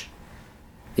merch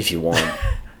if you want.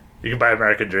 You can buy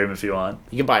American Dream if you want.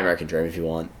 You can buy American Dream if you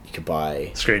want. You can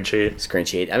buy... Screen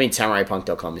sheet. I mean,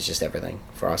 SamuraiPunk.com is just everything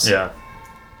for us. Yeah.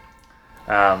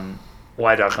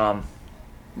 Why.com?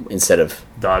 Instead of...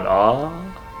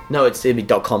 No, it'd be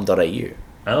 .com.au.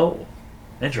 Oh,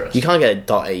 interesting. You can't get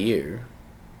a .au.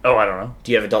 Oh, I don't know.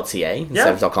 Do you have a .ca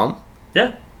instead of .com?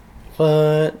 Yeah.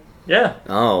 What? Yeah.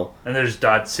 Oh. And there's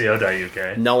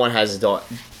 .co.uk. No one has .au.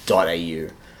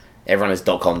 Everyone has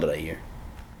 .com.au.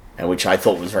 And which I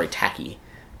thought was very tacky.